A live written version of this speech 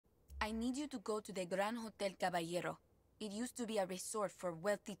I need you to go to the Gran Hotel Caballero. It used to be a resort for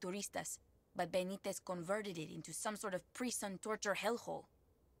wealthy turistas, but Benitez converted it into some sort of prison torture hellhole.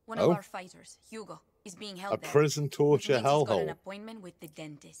 One of our fighters, Hugo, is being held there. A prison torture hellhole. He's got an appointment with the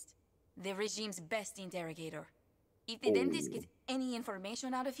dentist, the regime's best interrogator. If the dentist gets any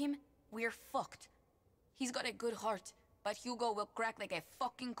information out of him, we're fucked. He's got a good heart, but Hugo will crack like a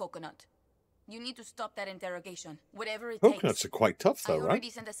fucking coconut. You need to stop that interrogation, whatever it takes. Coconuts are quite tough, though, right? I already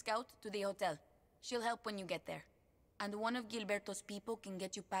sent a scout to the hotel. She'll help when you get there. And one of Gilberto's people can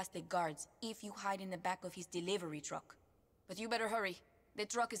get you past the guards if you hide in the back of his delivery truck. But you better hurry. The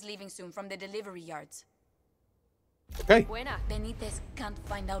truck is leaving soon from the delivery yards. Okay. Benitez can't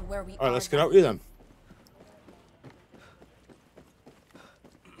find out where we are. All right, let's get out here then.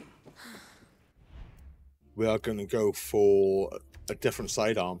 We are going to go for a different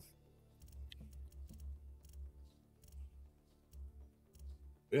sidearm.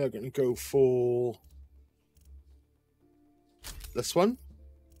 We are going to go for this one.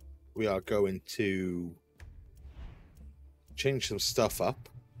 We are going to change some stuff up.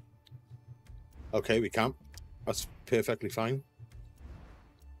 Okay, we can. That's perfectly fine.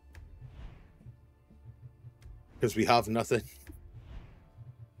 Because we have nothing.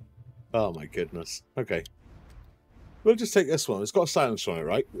 Oh my goodness. Okay. We'll just take this one. It's got a silencer on it,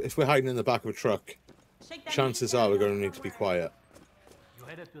 right? If we're hiding in the back of a truck, chances are we're going to need to be quiet. You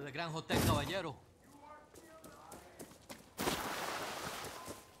headed to the Gran Hotel Caballero.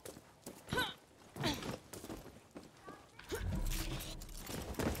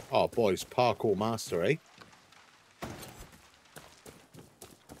 Oh, boys, parkour master, eh?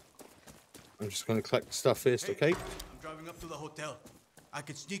 I'm just going to collect stuff first, okay? I'm driving up to the hotel. I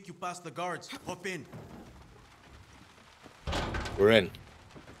could sneak you past the guards. Hop in. We're in.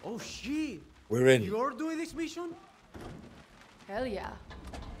 Oh, shit. We're in. You're doing this mission? Hell yeah.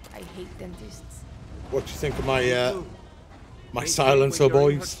 I hate dentists. What do you think of my silencer,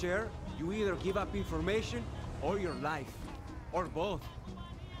 boys? Chair, you either give up information or your life. Or both.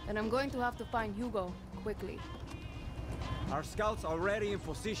 And I'm going to have to find Hugo quickly. Our scouts are already in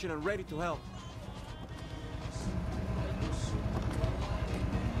position and ready to help.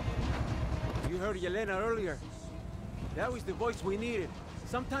 You heard Yelena earlier. That was the voice we needed.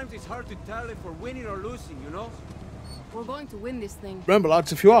 Sometimes it's hard to tell if we're winning or losing, you know? We're going to win this thing. Remember,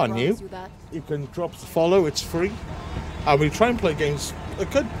 lads, if you are new, you can drop the follow. It's free. And we try and play games a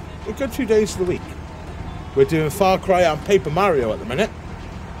good few days of the week. We're doing FarCry and Paper Mario at the minute.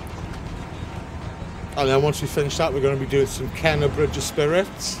 And then once we finish that, we're going to be doing some Kenna Bridge of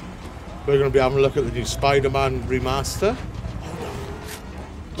Spirits. We're going to be having a look at the new Spider-Man remaster.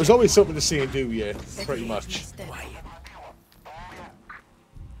 There's always something to see and do here, pretty much.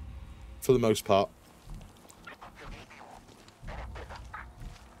 For the most part.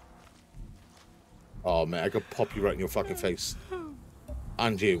 Oh, man, I could pop you right in your fucking face.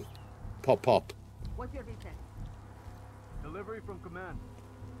 And you. Pop, pop. What's your business? Delivery from command.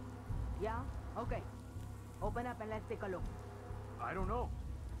 Yeah? Okay. Open up and let's take a look. I don't know.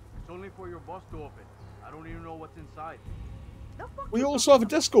 It's only for your boss to open. I don't even know what's inside. We also have a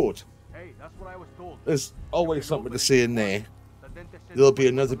Discord. Hey, that's what I was told. There's always something to see in there. There'll be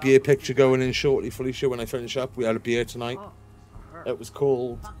another beer picture going in shortly, Felicia, when I finish up. We had a beer tonight. It was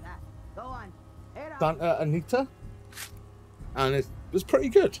called Santa Anita. And it was pretty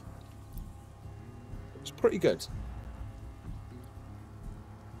good. It was pretty good.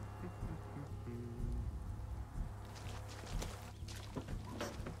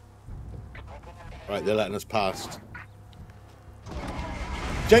 Right, they're letting us past.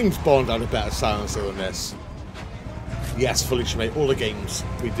 James Bond had a better silencer than this. Yes, Felicia, mate, all the games.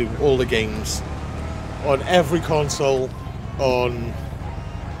 We do all the games. On every console. On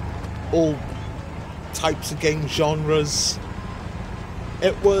all types of game genres.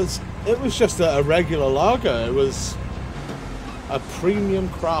 It was just a regular lager. It was a premium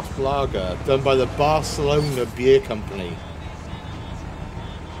craft lager done by the Barcelona Beer Company.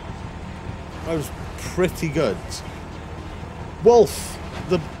 It was pretty good. Wolf,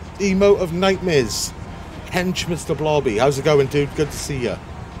 the emote of nightmares. Hench Mr. Blobby. How's it going, dude? Good to see you.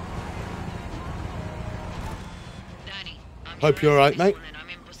 Danny, hope you're alright, mate. I'm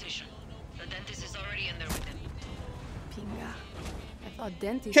in position. The dentist is already in there with him. Pinga. I thought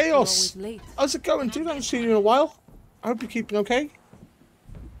dentists Chaos. were always late. How's it going, dude? I haven't seen you in a while. I hope you're keeping okay.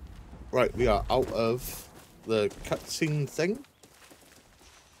 Right, we are out of the cutscene thing.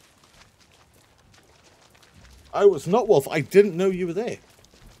 I was not Wolf. I didn't know you were there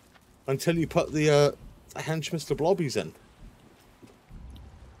until you put the hench Mr. Blobbies in.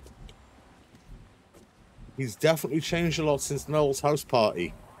 He's definitely changed a lot since Noel's house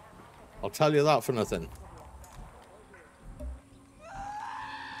party. I'll tell you that for nothing.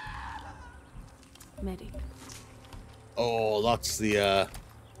 Medic. Oh, that's the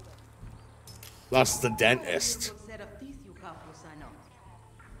dentist. Set of teeth you have, Lozano.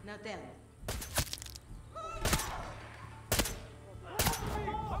 Now tell me.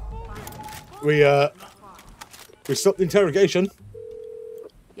 We stopped the interrogation.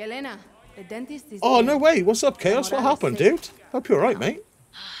 Yelena, the dentist is Oh, dead. no way. What's up, Chaos? What happened, dude? Hope you're alright, mate.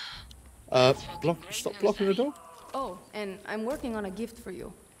 Stop blocking the door. Oh, and I'm working on a gift for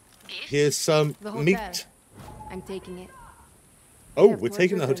you. Here's some The hotel. meat. I'm taking it. Oh, They have we're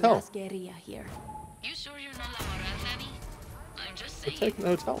taking the tortured hotel. last guerilla here. You sure you're not La Moral, Danny? I'm just We're saying. taking the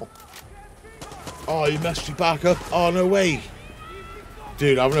hotel. Oh, you messed your back up. Oh, no way.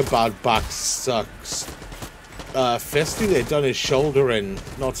 Dude, having a bad back sucks. Fisty, they'd done his shoulder in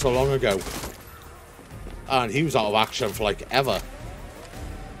not so long ago. And he was out of action for like ever.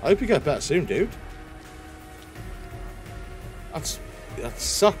 I hope you get better soon, dude. That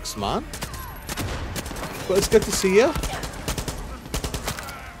sucks, man. But it's good to see you.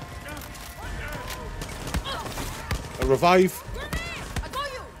 A revive.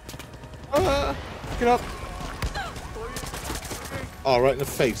 Get up. Oh, right in the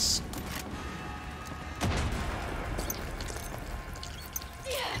face.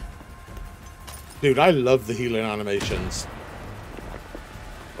 Dude, I love the healing animations.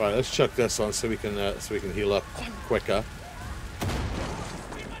 Right, let's chuck this on so we can heal up quicker.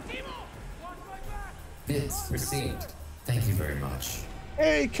 Bits received. Thank you very much.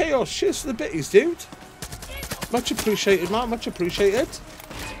 Hey, Chaos, cheers for the bitties, dude. Much appreciated, man. Much appreciated.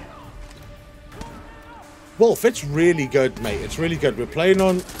 Wolf, it's really good, mate. It's really good. We're playing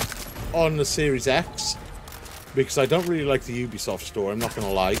on the Series X because I don't really like the Ubisoft store. I'm not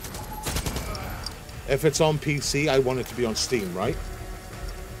gonna lie. If it's on PC, I want it to be on Steam, right?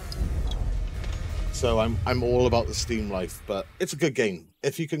 So I'm all about the Steam life, but it's a good game.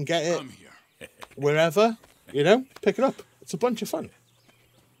 If you can get it wherever, you know, pick it up. It's a bunch of fun.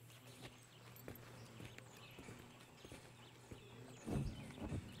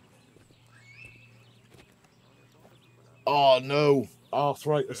 Oh no,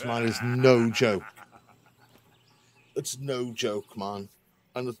 arthritis, man, is no joke. It's no joke, man.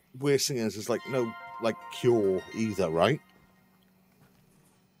 And the worst thing is, there's like no cure either, right?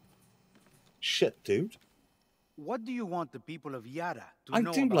 Shit, dude. What do you want the people of Yara to know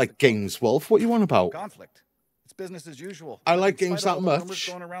I do about like games, Wolf. What you want about? conflict? It's business as usual. I like Despite games all that the rumors much.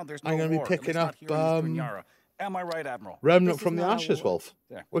 going around, there's I'm no going to be war, at picking least up not here in Eastern Yara. Am I right, Admiral? Remnant This from is the not a Ashes, war. Wolf.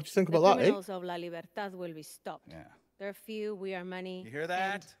 There. What do you think The about that, eh? criminals of La Libertad will be stopped. Yeah. They're few, we are many. You hear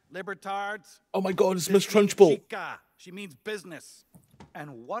that? Libertards? Oh my god, it's This Miss means Trunchbull. chica. She means business.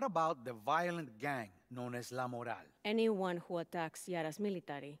 And what about the violent gang known as La Moral? Anyone who attacks Yara's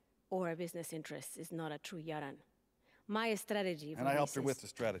military or a business interest is not a true Yaran. My strategy. And I helped her with the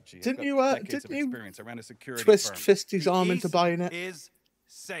strategy. I've Didn't got you, decades of didn't you experience. I ran a security twist firm. Fisty's The arm into East buying it? is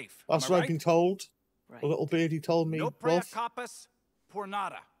safe. That's Am I what I've right? been told. Right. A little birdie told me, No prea Wolf. capas por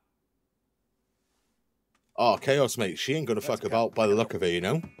nada. Oh, Chaos, mate. She ain't gonna Let's fuck go. about by the look of it, you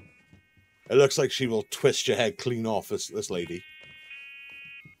know? It looks like she will twist your head clean off, this lady.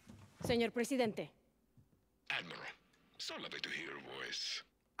 Señor Presidente. Admiral, so lovely to hear your voice.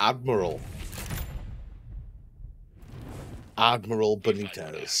 Admiral. Admiral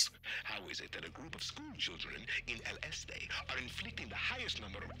Benitez. How is it that a group of school children in El Este are inflicting the highest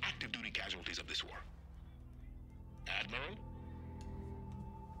number of active duty casualties of this war? Admiral?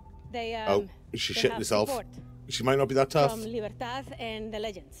 They Oh, she they shit have herself. support She might not be that tough. from Libertad and the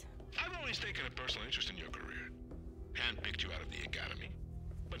Legends. I've always taken a personal interest in your career. Handpicked you out of the academy.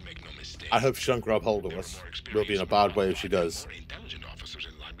 But make no mistake. I hope she don't grab hold of us. We'll be in a bad way if she does. More intelligent officers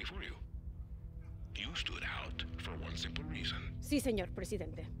in line before you. You stood out for one simple reason. Sí, señor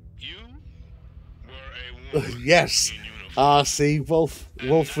Presidente. You were a woman. Yes. See, Wolf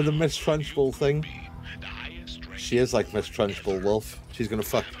with the Miss Trunchbull thing. She is like Miss Trunchbull, Wolf. She's gonna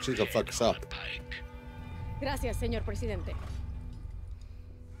fuck us up. Gracias, señor Presidente.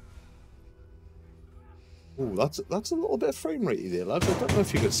 Ooh, that's a little bit frame ratey there, lads. I don't know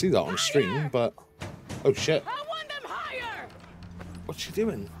if you can see that on stream, but oh shit. I want them higher. What's she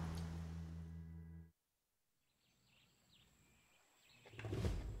doing?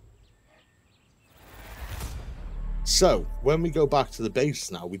 So, when we go back to the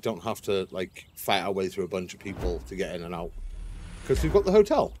base now, we don't have to, like, fight our way through a bunch of people to get in and out. Because we've got the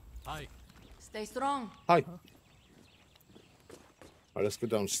hotel. Hi. Stay strong. Hi. Alright, let's go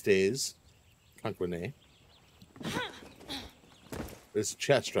downstairs. Can't go in there. There's a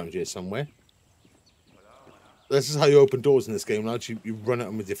chest around here somewhere. This is how you open doors in this game, lads. You run at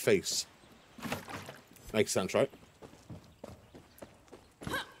them with your face. Makes sense, right?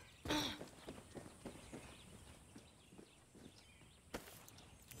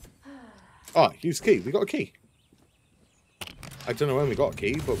 Oh, use key. We got a key. I don't know when we got a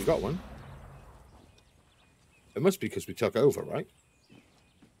key, but we got one. It must be because we took over, right?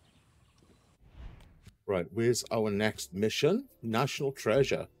 Right, where's our next mission? National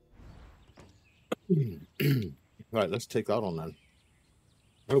Treasure. Right, let's take that on then.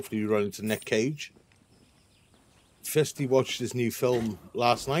 Hopefully you run into Nick Cage. Fisty watched his new film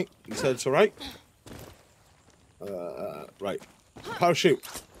last night. He said it's alright. Right. Parachute.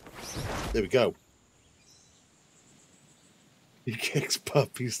 There we go. He kicks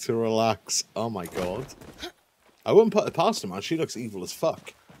puppies to relax. Oh my god. I wouldn't put it past her, man. She looks evil as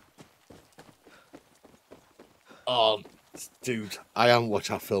fuck. Oh, dude. I haven't watched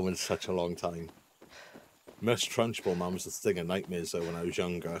that film in such a long time. Miss Trunchbull, man, was the thing of nightmares, though, when I was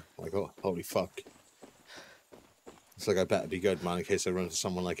younger. Like, oh, holy fuck. It's like, I better be good, man, in case I run into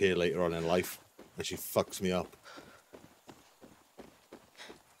someone like her later on in life. And she fucks me up.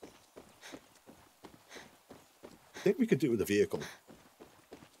 I think we could do it with a vehicle.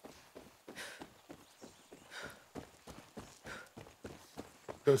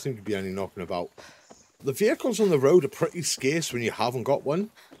 Don't seem to be any knocking about. The vehicles on the road are pretty scarce when you haven't got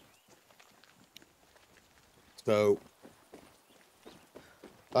one. So,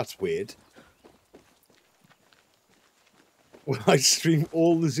 that's weird. Well, I stream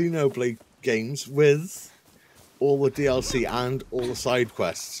all the Xenoblade games with all the DLC and all the side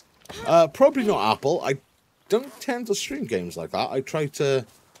quests. Probably not Apple. I don't tend to stream games like that. I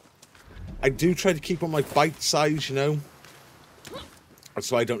do try to keep them like bite size, you know.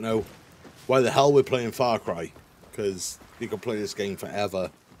 So I don't know why the hell we're playing FarCry, because you can play this game forever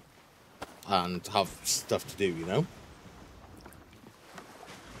and have stuff to do, you know.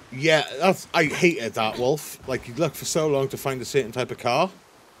 Yeah, I hated that, Wolf. Like, you'd look for so long to find a certain type of car.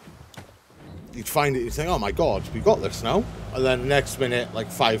 You'd find it, you'd think, oh my god, we got this now. And then the next minute, like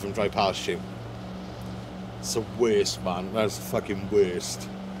 5 of them drive past you. It's the worst, man. That's the fucking worst.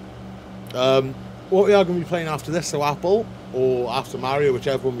 What we are going to be playing after this, so Apple, or after Mario,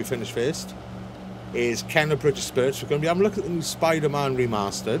 whichever one we finish first, is Kenna Bridge of Spirits. We're going to be having a look at the new Spider-Man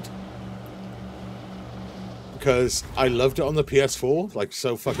Remastered. Because I loved it on the PS4, like,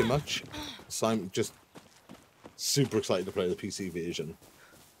 so fucking much. So I'm just super excited to play the PC version.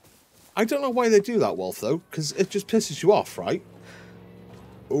 I don't know why they do that, Wolf, though, because it just pisses you off, right?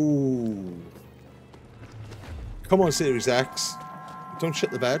 Ooh. Come on, Series X. Don't shit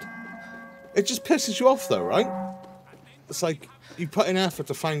the bed. It just pisses you off, though, right? It's like, you put in effort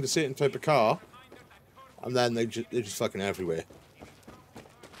to find a certain type of car, and then they're just fucking everywhere.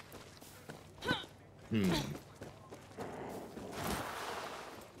 I'm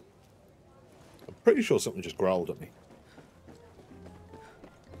pretty sure something just growled at me.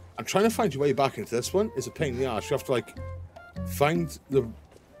 I'm trying to find your way back into this one. It's a pain in the arse. You have to, like, find the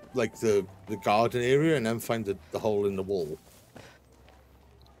garden area and then find the hole in the wall.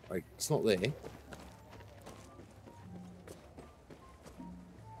 Like, it's not there.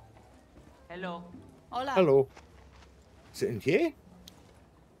 Hello. Hola. Hello. Is it in here?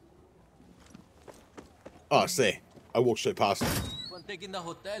 Oh, it's there. I walked straight past it. One taking the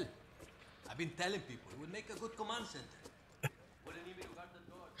hotel. I've been telling people it would make a good command center. Wouldn't even guard the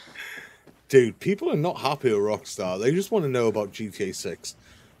door. Dude, people are not happy with Rockstar. They just want to know about GTA 6.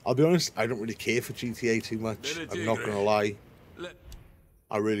 I'll be honest, I don't really care for GTA too much. I'm not going to lie.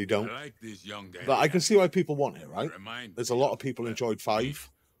 I really don't. But I can see why people want it, right? There's a lot of people enjoyed 5.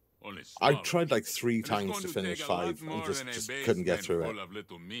 I tried like 3 times to finish 5 and just couldn't get through it.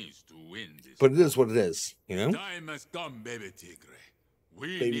 But it is what it is, you know?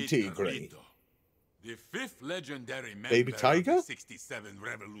 Baby Tigre. The 5th legendary member Baby Tiger? of the 67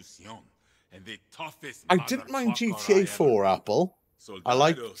 Revolution and the toughest I didn't mind GTA 4, Apple. I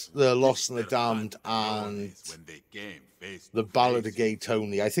liked the Lost and the Damned and the Ballad of Gay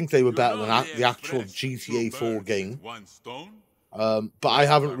Tony. I think they were better than the actual GTA 4 game. But I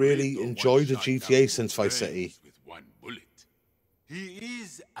haven't really enjoyed a GTA since Vice City.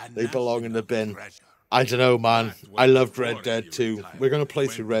 They belong in the bin. I don't know, man. I loved Red Dead 2. We're going to play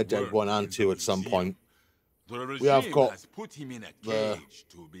through Red Dead 1 and 2 at some point. We have got the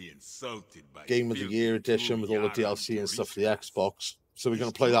Game of the Year edition with all the DLC and stuff for the Xbox. So we're going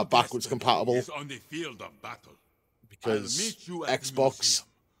to play that backwards compatible. Because Xbox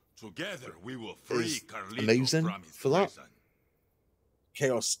is amazing for that.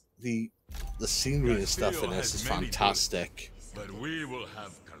 Chaos, the scenery and stuff in this is fantastic. But we will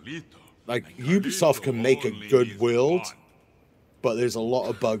have Carlito like, Ubisoft can make a good world, but there's a lot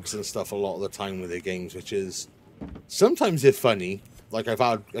of bugs and stuff a lot of the time with their games, which is, sometimes they're funny. Like, I've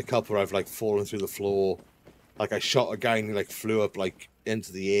had a couple where I've, like, fallen through the floor. Like, I shot a guy and he, like, flew up, like,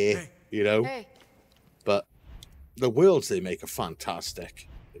 into the air, you know? Hey. But the worlds they make are fantastic.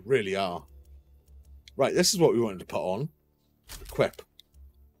 They really are. Right, this is what we wanted to put on. Equip.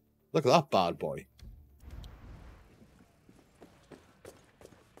 Look at that bad boy.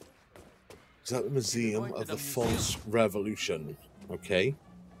 Is that the Museum of the False Revolution? Okay.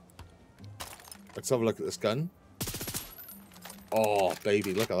 Let's have a look at this gun. Oh,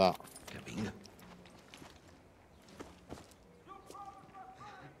 baby, look at that.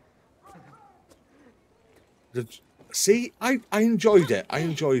 See, I enjoyed it. I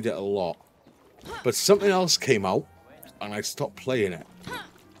enjoyed it a lot. But something else came out, and I stopped playing it.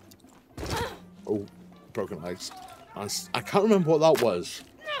 Oh, broken legs. I can't remember what that was.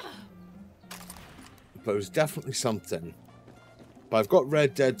 But it was definitely something. But I've got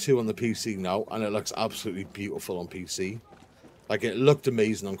Red Dead 2 on the PC now, and it looks absolutely beautiful on PC. Like, it looked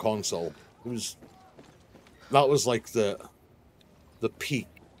amazing on console. That was like the peak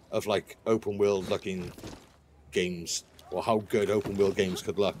of, like, open world looking games, or how good open world games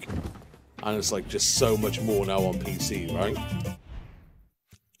could look. And it's like just so much more now on PC, right?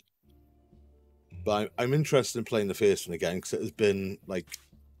 But I'm interested in playing the first one again, because it has been like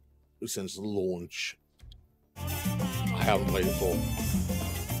since launch. I haven't played it before.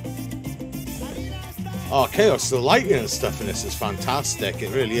 Oh, Chaos, the lighting and stuff in this is fantastic. It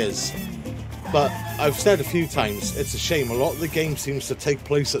really is. But I've said a few times, it's a shame. A lot of the game seems to take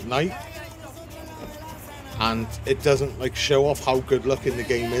place at night. And it doesn't like show off how good looking the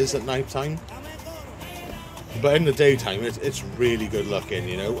game is at night time. But in the daytime, it's really good looking,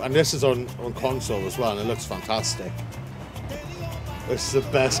 you know. And this is on console as well, and it looks fantastic. This is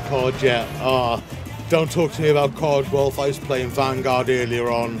the best COD yet. Oh, don't talk to me about COD, Wolf. I was playing Vanguard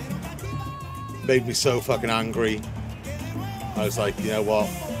earlier on. Made me so fucking angry. I was like, you know what?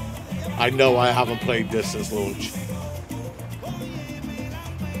 I know I haven't played this since launch.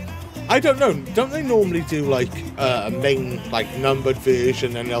 I don't know. Don't they normally do like a main like numbered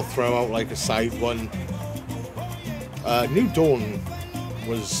version and they'll throw out like a side one? New Dawn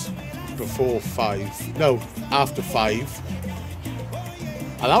was before 5. No, after 5.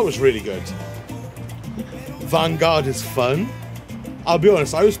 And that was really good. Vanguard is fun. I'll be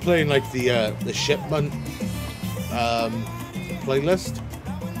honest, I was playing like the shipment playlist.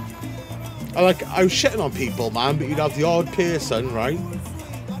 I was shitting on people, man, but you'd have the odd person, right?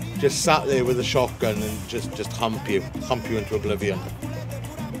 Just sat there with a shotgun and just hump you into oblivion.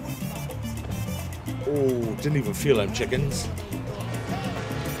 Oh, didn't even feel them chickens.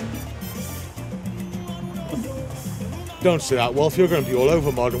 Don't say that, Wolf. You're going to be all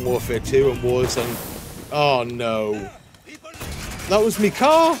over Modern Warfare 2 and Wars and... Oh, no. That was me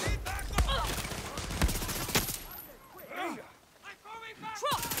car!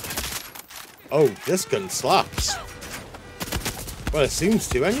 Oh, this gun slaps. Well, it seems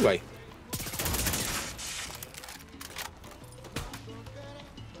to, anyway.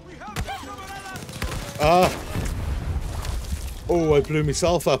 Oh, I blew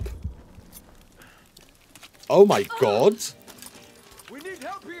myself up. Oh my god. We need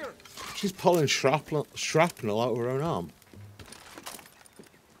help here. She's pulling shrapnel out of her own arm.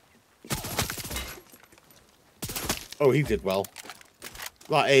 Oh, he did well.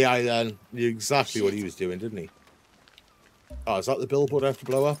 That AI then knew exactly what he was doing, didn't he? Oh, is that the billboard I have to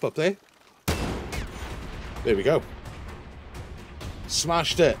blow up there? There we go.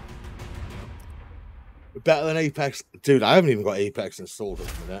 Smashed it. Better than Apex. Dude, I haven't even got Apex installed at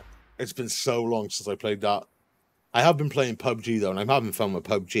the minute. It's been so long since I played that. I have been playing PUBG though, and I'm having fun with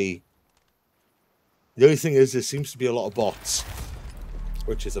PUBG. The only thing is, there seems to be a lot of bots,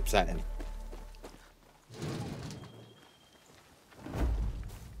 which is upsetting.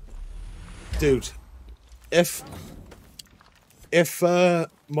 Dude, if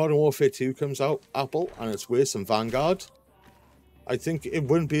Modern Warfare 2 comes out, Apple, and it's worse than Vanguard, I think it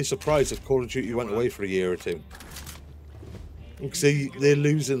wouldn't be a surprise if Call of Duty went away for a year or two. Because they're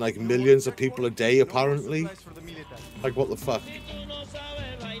losing like millions of people a day, apparently. Like, what the fuck?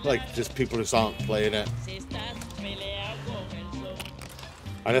 Like, just people just aren't playing it.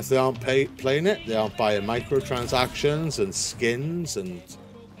 And if they aren't playing it, they aren't buying microtransactions and skins and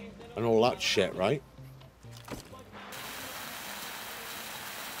all that shit, right?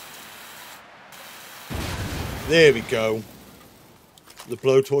 There we go. The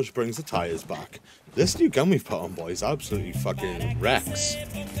blowtorch brings the tires back. This new gun we've put on, boys, absolutely fucking wrecks.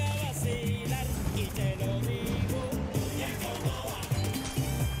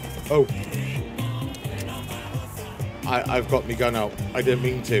 Oh. I've got my gun out. I didn't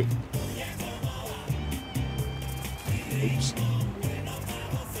mean to. Oops.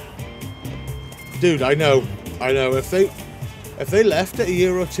 Dude, I know. If they left it a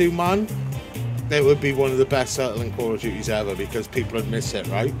year or two, man, it would be one of the best selling Call of Duties ever because people would miss it,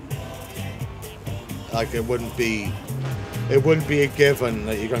 right? Like it wouldn't be a given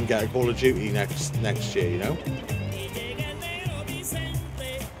that you're gonna get a Call of Duty next year, you know?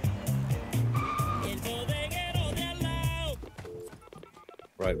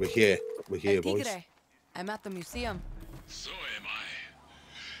 Right, we're here, boys. I'm at the museum. So am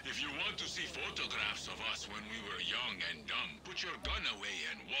I. If you want to see photographs of us when we were young and dumb, put your gun away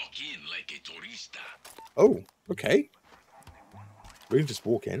and walk in like a turista. Oh, okay. We can just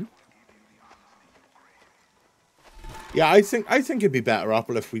walk in. Yeah, I think it'd be better,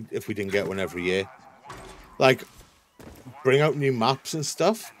 Apple, if we didn't get one every year. Like, bring out new maps and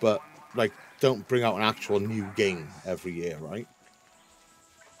stuff, but like, don't bring out an actual new game every year, right?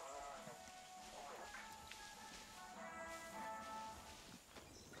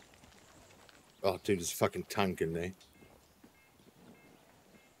 Oh, dude, there's a fucking tank in there.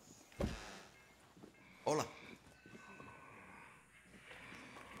 Hola.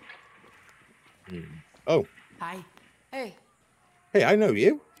 Oh. Hi. Hey. Hey, I know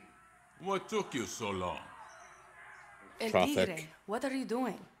you. What took you so long? El Traffic. Tigre, what are you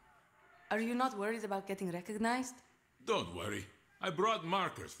doing? Are you not worried about getting recognized? Don't worry. I brought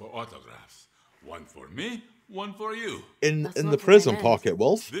markers for autographs. One for me, one for you. In the prison pocket,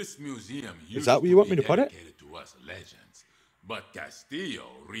 Wolf. This museum Is that where you want me to put it? dedicated to us legends. But Castillo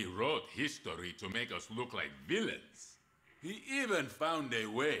rewrote history to make us look like villains. He even found a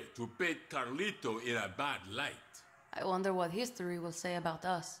way to paint Carlito in a bad light. I wonder what history will say about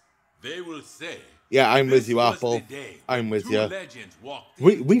us. They will say... Yeah, I'm with this you, was Apple. the day I'm with two you. legends walked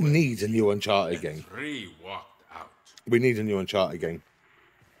We in need a new Uncharted and game. 3 walked out. We need a new Uncharted game.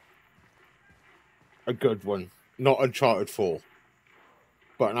 A good one. Not Uncharted 4.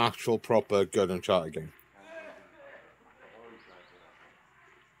 But an actual proper good Uncharted game.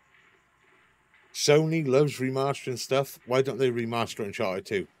 Sony loves remastering stuff. Why don't they remaster Uncharted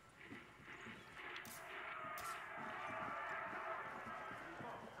 2?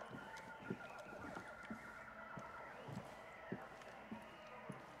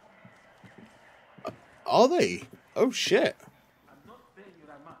 Are they? Oh shit.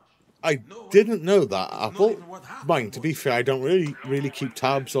 I didn't know that, Apple. Mind, to be fair, I don't really keep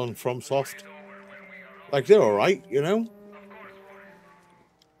tabs on FromSoft. Like, they're alright, you know?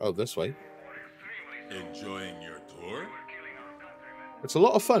 Oh, this way. Enjoying your tour? It's a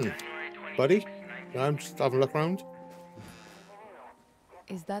lot of fun, buddy. I'm just having a look around.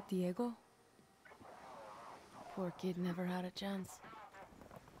 Is that Diego? Poor kid never had a chance.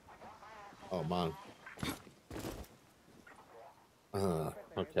 Oh, man.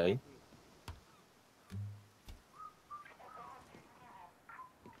 Okay.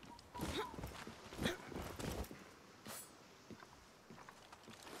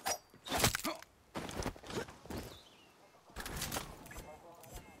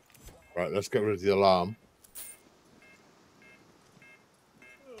 Right, let's get rid of the alarm.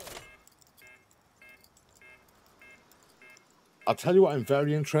 I'll tell you what I'm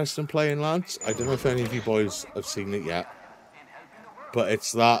very interested in playing, lads. I don't know if any of you boys have seen it yet. But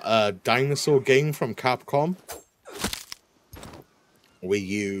it's that dinosaur game from Capcom. Where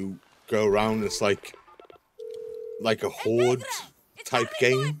you go around, it's like a horde type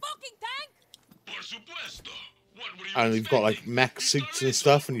game. And you've got like mech suits and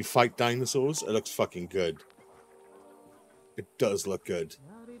stuff and you fight dinosaurs. It looks fucking good. It does look good.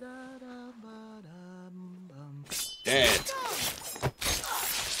 Dead.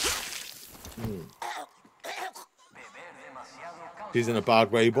 He's in a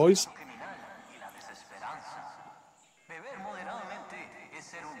bad way, boys.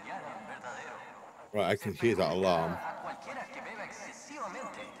 Right, I can hear that alarm.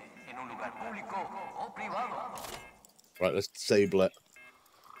 Right, let's disable it.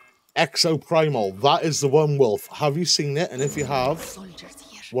 Exoprimal, that is the one, Wolf. Have you seen it? And if you have,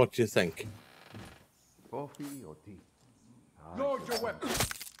 what do you think? Coffee or tea? Load your weapon.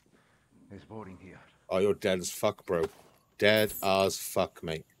 It's boarding here. Oh, you're dead as fuck, bro. Dead as fuck,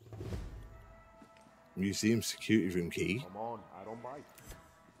 mate. Museum security room key. Come on, I don't bite.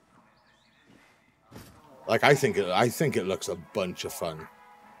 Like, I think it looks a bunch of fun.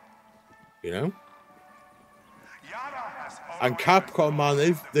 You know? And Capcom, man,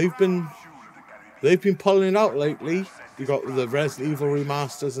 they've been pulling it out lately. You got the Resident Evil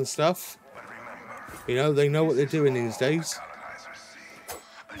remasters and stuff. You know, they know what they're doing these days.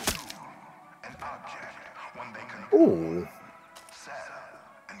 Ooh.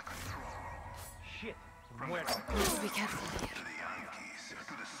 Shit. Be careful here.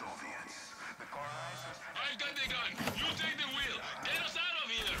 I've got the gun. You take the wheel. Get us out of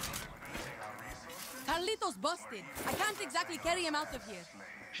here. Carlito's busted. I can't exactly carry him out of here.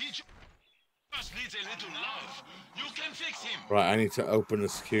 He just needs a little love. You can fix him. Right, I need to open the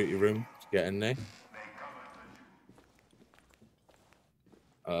security room to get in there.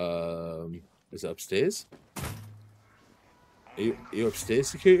 Is it upstairs? Are you upstairs,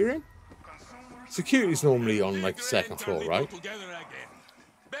 security room? Security's normally on like the second floor, right?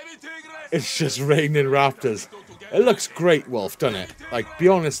 It's just raining raptors. It looks great, Wolf, doesn't it? Like, be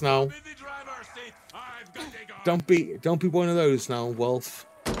honest now. Don't be one of those now, Wolf.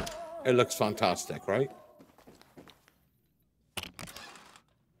 It looks fantastic, right?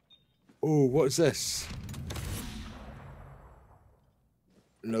 Oh, what is this?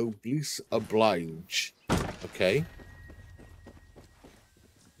 Noblesse oblige. Okay.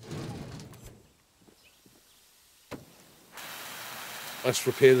 Let's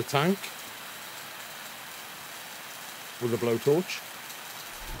repair the tank with a blowtorch.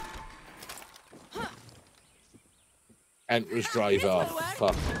 Enters driver.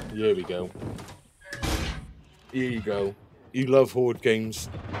 Fuck. Here we go. Here you go. You love horde games.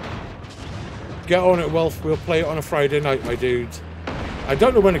 Get on it, Wolf. We'll play it on a Friday night, my dude. I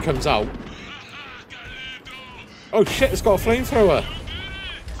don't know when it comes out. Oh shit, it's got a flamethrower.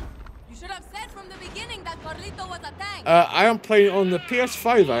 You should have said from the beginning that Carlito was a tank. I am playing on the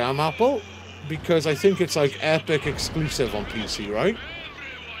PS5, I am, Apple. Because I think it's like Epic exclusive on PC, right?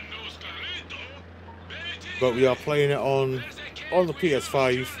 But we are playing it on the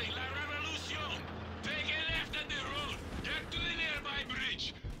PS5.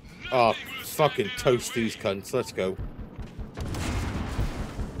 Oh, fucking toast these cunts. Let's go.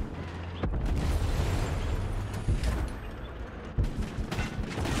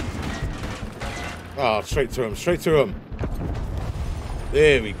 Oh, straight through him, straight through him.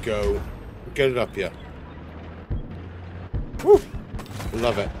 There we go. Get it up here. Woo!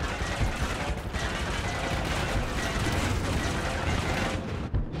 Love it.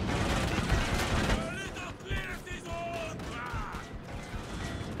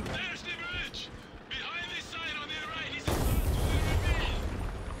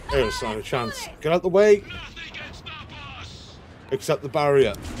 There's not a chance. Get out the way. Except the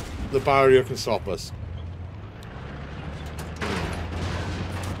barrier. The barrier can stop us.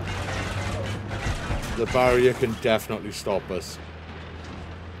 The barrier can definitely stop us.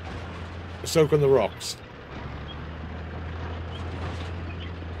 So can the rocks.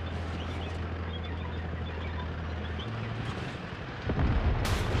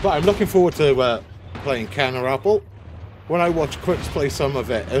 But I'm looking forward to playing Kenner Apple. When I watched Quicks play some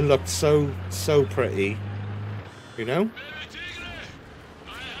of it, it looked so pretty. You know?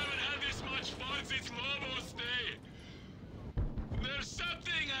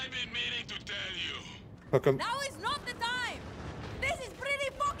 Now is not the time. This is pretty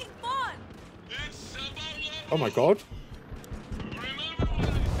fucking fun. Oh my god.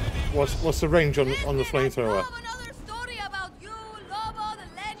 What's the range on the flamethrower? Another story about you, Lobo, the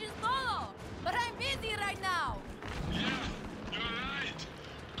legends, todo. But I'm busy right now. Yeah, you're right.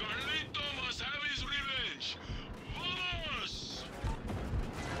 Carlito must have his revenge. Vamos!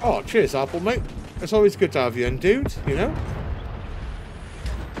 Oh, cheers, Apple, mate. It's always good to have you in, dude, you know?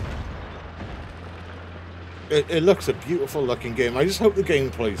 It looks a beautiful looking game. I just hope the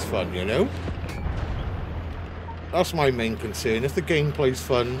gameplay's fun, you know? That's my main concern. If the gameplay's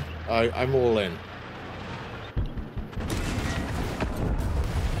fun, I'm all in.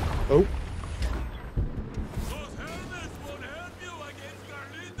 Oh.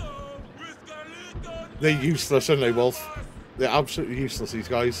 They're useless, aren't they, Wolf? They're absolutely useless, these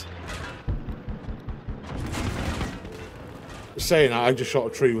guys. Saying that, I just shot a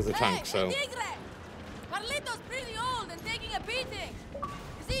tree with a tank, so...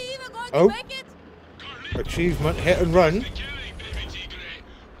 Oh, achievement, hit and run.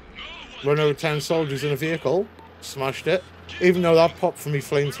 Run over 10 soldiers in a vehicle. Smashed it. Even though that popped for me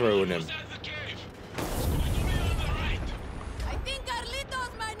flamethrower in him. I think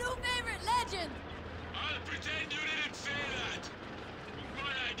Carlito's my new favorite legend. I'll pretend you didn't say that. But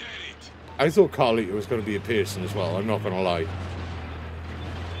I get it. I thought Carlito was going to be a person as well, I'm not going to lie.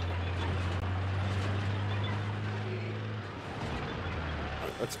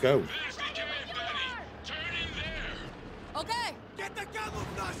 Let's go. Okay. Get the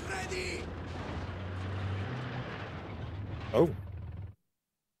camouflage ready. Oh.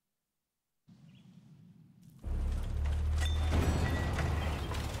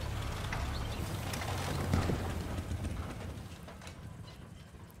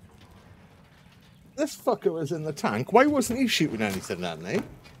 this fucker was in the tank. Why wasn't he shooting anything then, eh?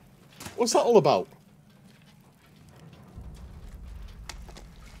 What's that all about?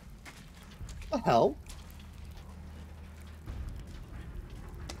 The hell?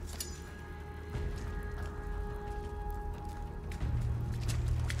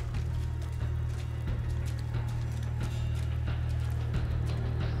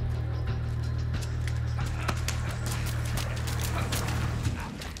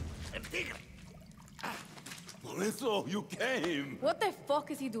 So you came. What the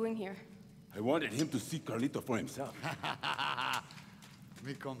fuck is he doing here? I wanted him to see Carlito for himself.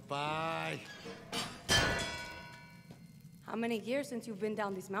 Mi compay. How many years since you've been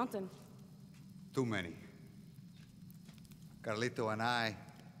down this mountain? Too many. Carlito and I,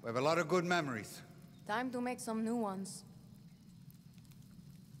 we have a lot of good memories. Time to make some new ones.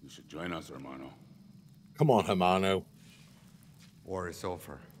 You should join us, hermano. Come on, hermano. War is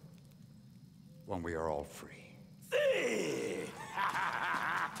over. When we are all free.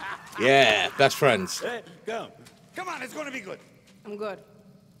 Yeah, best friends. Hey, come on, it's gonna be good. I'm good.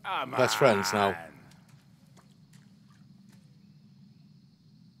 Best friends now.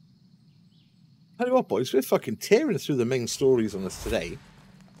 Tell you what, boys, we're fucking tearing through the main stories on this today.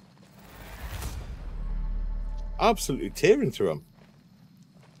 Absolutely tearing through them.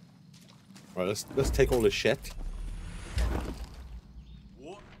 Right, let's take all this shit.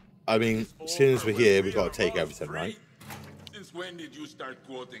 I mean, as soon as we're here, we've got to take everything, right? Since when did you start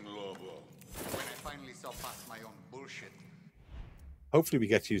quoting Lobo? When I finally saw past my own bullshit. Hopefully we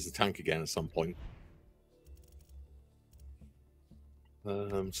get to use the tank again at some point.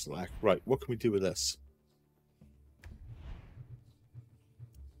 Select. Right, what can we do with this?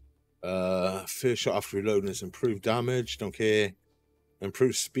 First shot after reloading is improved damage, don't care.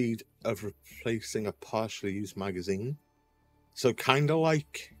 Improved speed of replacing a partially used magazine. So kinda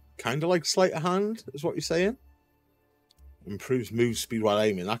like sleight of hand is what you're saying? Improves move speed while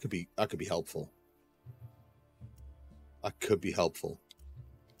aiming. That could be helpful. That could be helpful.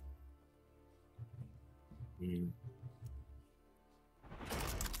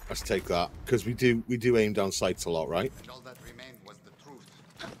 Let's take that, because we do aim down sights a lot, right? And all that remained was the truth.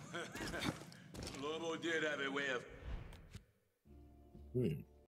 Lobo did have a way of